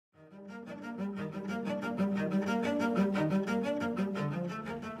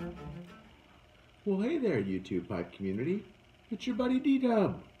Well, hey there, YouTube pipe community. It's your buddy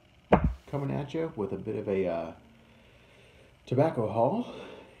D-Dub coming at you with a bit of a tobacco haul,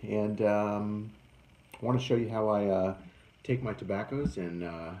 and I want to show you how I take my tobaccos and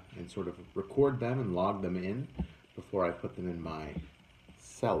sort of record them and log them in before I put them in my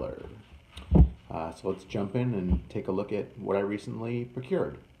cellar. So let's jump in and take a look at what I recently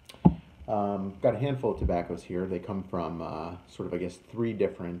procured. Got a handful of tobaccos here. They come from sort of, I guess, three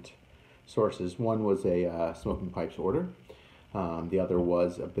different sources. One was a smoking pipes order. The other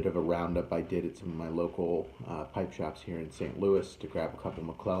was a bit of a roundup I did at some of my local pipe shops here in St. Louis to grab a couple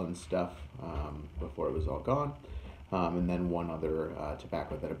McClelland stuff before it was all gone. And then one other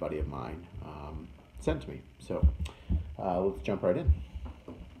tobacco that a buddy of mine sent to me. So let's jump right in.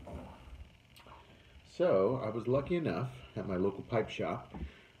 So I was lucky enough at my local pipe shop.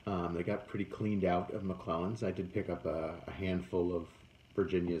 They got pretty cleaned out of McClellands. I did pick up a handful of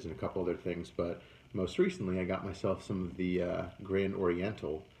Virginias and a couple other things, but most recently I got myself some of the Grand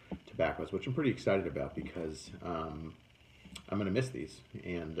Oriental tobaccos, which I'm pretty excited about because I'm going to miss these.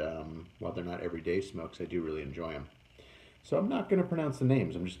 And while they're not everyday smokes, I do really enjoy them. So I'm not going to pronounce the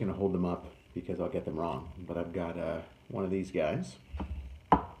names. I'm just going to hold them up because I'll get them wrong. But I've got one of these guys.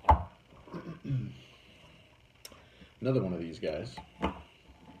 Another one of these guys.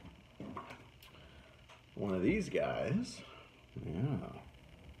 One of these guys.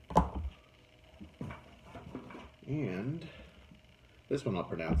 Yeah. And this one I'll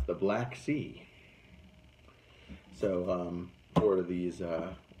pronounce, the Black Sea. So four of these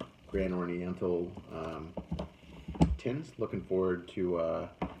Grand Oriental tins. Looking forward to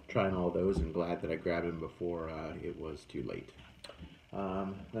trying all those, and glad that I grabbed them before it was too late.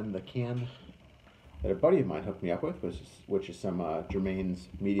 Then the can that a buddy of mine hooked me up with, which is some Germain's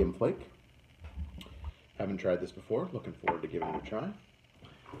Medium Flake. Haven't tried this before. Looking forward to giving it a try.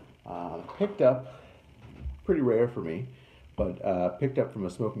 Picked up, pretty rare for me, but picked up from a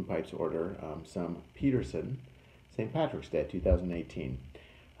smoking pipes order some Peterson St. Patrick's Day 2018.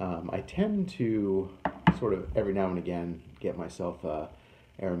 I tend to sort of every now and again get myself a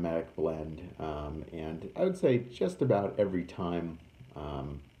aromatic blend, and I would say just about every time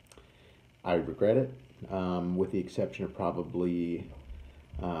I regret it, with the exception of probably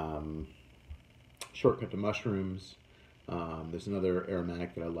Shortcut to Mushrooms. There's another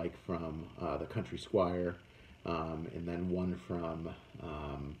aromatic that I like from the Country Squire, and then one from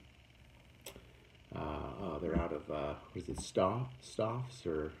they're out of what is it, Stoffs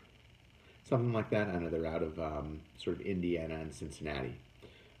or something like that. I know they're out of sort of Indiana and Cincinnati.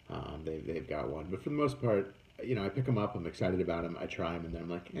 They've got one, but for the most part, you know, I pick them up, I'm excited about them, I try them, and then I'm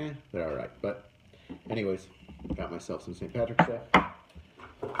like, they're all right. But anyways, got myself some St. Patrick's Day.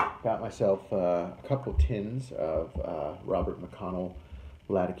 Got myself a couple tins of Robert McConnell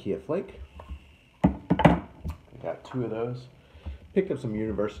Latakia Flake. I got two of those. Picked up some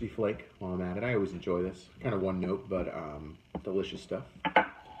University Flake while I'm at it. I always enjoy this. Kind of one note, but delicious stuff. Got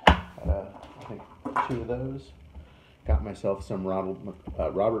I think two of those. Got myself some Robert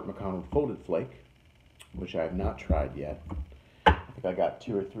McConnell Folded Flake, which I have not tried yet. I think I got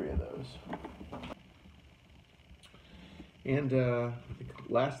 2 or 3 of those. And I think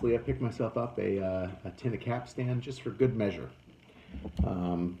lastly, I picked myself up a tin of Capstan just for good measure.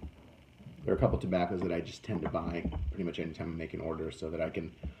 There are a couple tobaccos that I just tend to buy pretty much anytime I make an order, so that I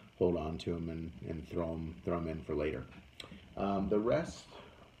can hold on to them and throw them in for later. The rest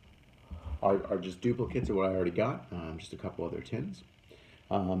are just duplicates of what I already got, just a couple other tins.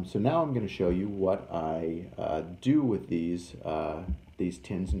 So now I'm going to show you what I do with these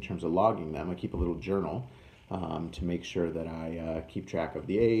tins in terms of logging them. I keep a little journal to make sure that I keep track of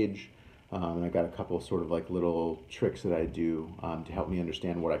the age. And I've got a couple sort of like little tricks that I do to help me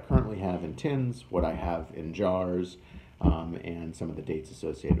understand what I currently have in tins, what I have in jars, and some of the dates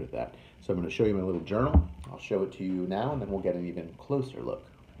associated with that. So I'm going to show you my little journal. I'll show it to you now, and then we'll get an even closer look.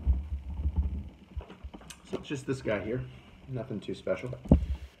 So it's just this guy here. Nothing too special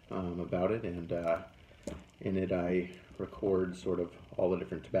about it, and in it I record sort of all the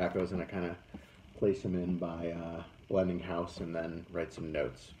different tobaccos, and I kind of place them in by blending house, and then write some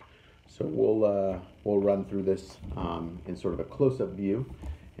notes. So we'll run through this in sort of a close-up view,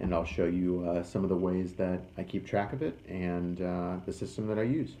 and I'll show you some of the ways that I keep track of it and the system that I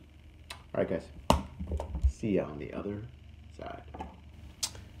use. All right, guys. See you on the other side.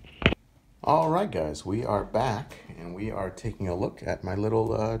 All right, guys, we are back, and we are taking a look at my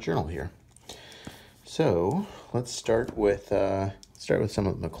little journal here. So let's start with some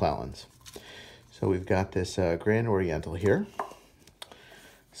of the McClellans. So we've got this Grand Oriental here.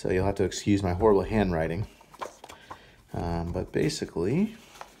 So you'll have to excuse my horrible handwriting. But basically,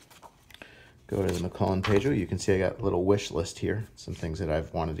 go to the McClelland page. You can see I got a little wish list here, some things that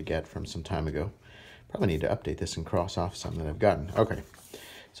I've wanted to get from some time ago. Probably need to update this and cross off some that I've gotten. Okay,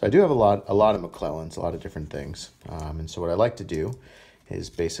 so I do have a lot of McClellands, a lot of different things. And so what I like to do is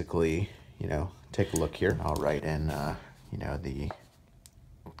basically, you know, take a look here. I'll write in, you know, the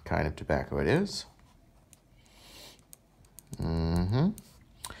kind of tobacco it is. And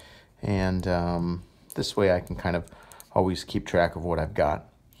this way I can kind of always keep track of what I've got.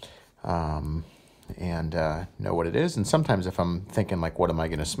 And know what it is. And sometimes if I'm thinking like, what am I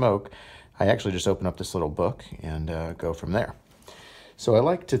going to smoke? I actually just open up this little book and go from there. So I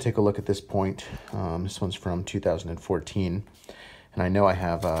like to take a look at this point. This one's from 2014. And I know I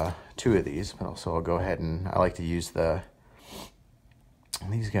have 2 of these, but also I'll go ahead and I like to use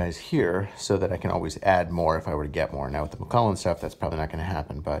these guys here so that I can always add more if I were to get more. Now with the McClelland stuff, that's probably not going to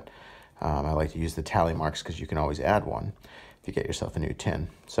happen, but I like to use the tally marks because you can always add one if you get yourself a new tin.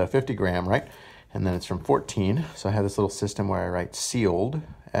 So 50 gram, right? And then it's from 14. So I have this little system where I write sealed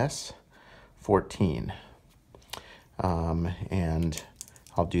S14. And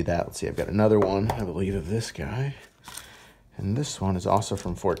I'll do that. Let's see, I've got another one, I believe, of this guy. And this one is also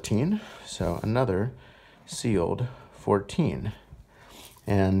from 14. So another sealed 14.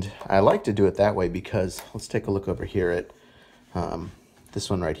 And I like to do it that way because let's take a look over here at this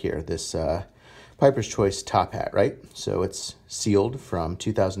one right here, this Piper's Choice top hat, right? So it's sealed from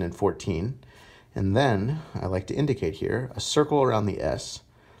 2014. And then I like to indicate here, a circle around the S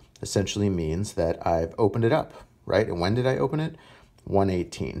essentially means that I've opened it up, right? And when did I open it?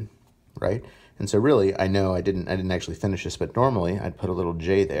 118, right? And so really, I know I didn't actually finish this, but normally I'd put a little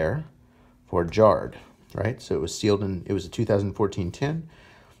J there for jarred, right? So it was sealed in, it was a 2014 tin.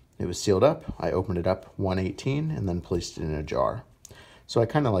 It was sealed up. I opened it up 118 and then placed it in a jar. So I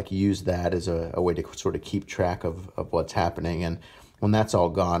kind of like use that as a way to sort of keep track of what's happening. And when that's all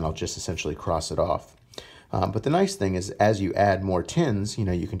gone, I'll just essentially cross it off. But the nice thing is as you add more tins, you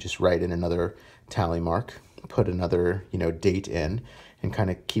know, you can just write in another tally mark, put another, you know, date in, and kind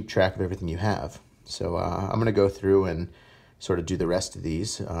of keep track of everything you have. So I'm going to go through and sort of do the rest of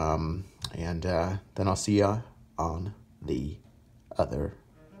these. And then I'll see you on the other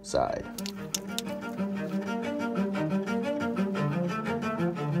side.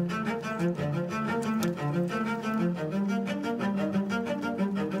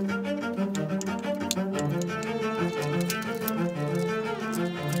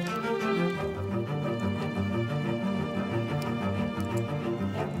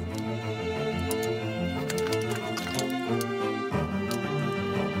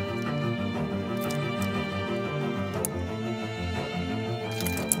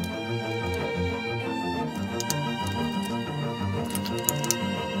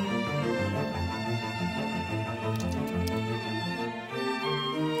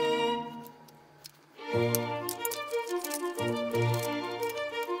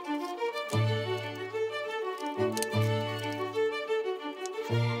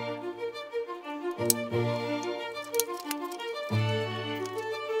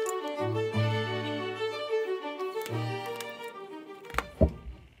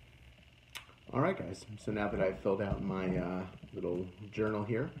 All right, guys, so now that I've filled out my little journal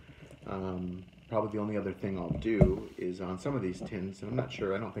here, probably the only other thing I'll do is on some of these tins, and I'm not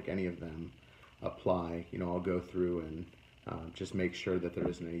sure, I don't think any of them apply, you know, I'll go through and just make sure that there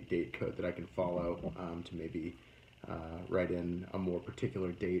isn't any date code that I can follow to maybe write in a more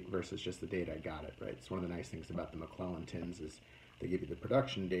particular date versus just the date I got it, right? It's one of the nice things about the McClelland tins is they give you the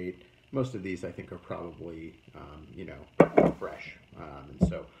production date. Most of these I think are probably, you know, fresh, and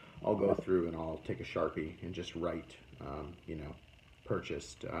so I'll go through and I'll take a Sharpie and just write, you know,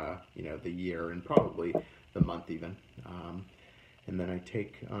 purchased, you know, the year and probably the month even. And then I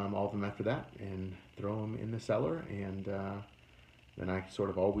take all of them after that and throw them in the cellar, and then I sort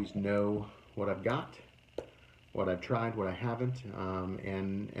of always know what I've got, what I've tried, what I haven't,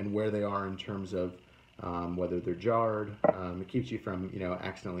 and where they are in terms of whether they're jarred. It keeps you from, you know,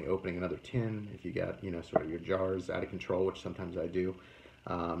 accidentally opening another tin if you got, you know, sort of your jars out of control, which sometimes I do.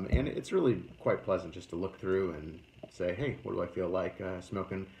 And it's really quite pleasant just to look through and say, hey, what do I feel like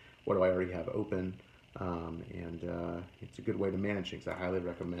smoking? What do I already have open? And it's a good way to manage things. I highly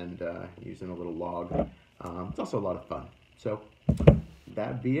recommend using a little log. It's also a lot of fun. So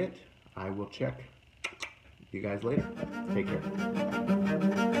that be it. I will check you guys later. Take care.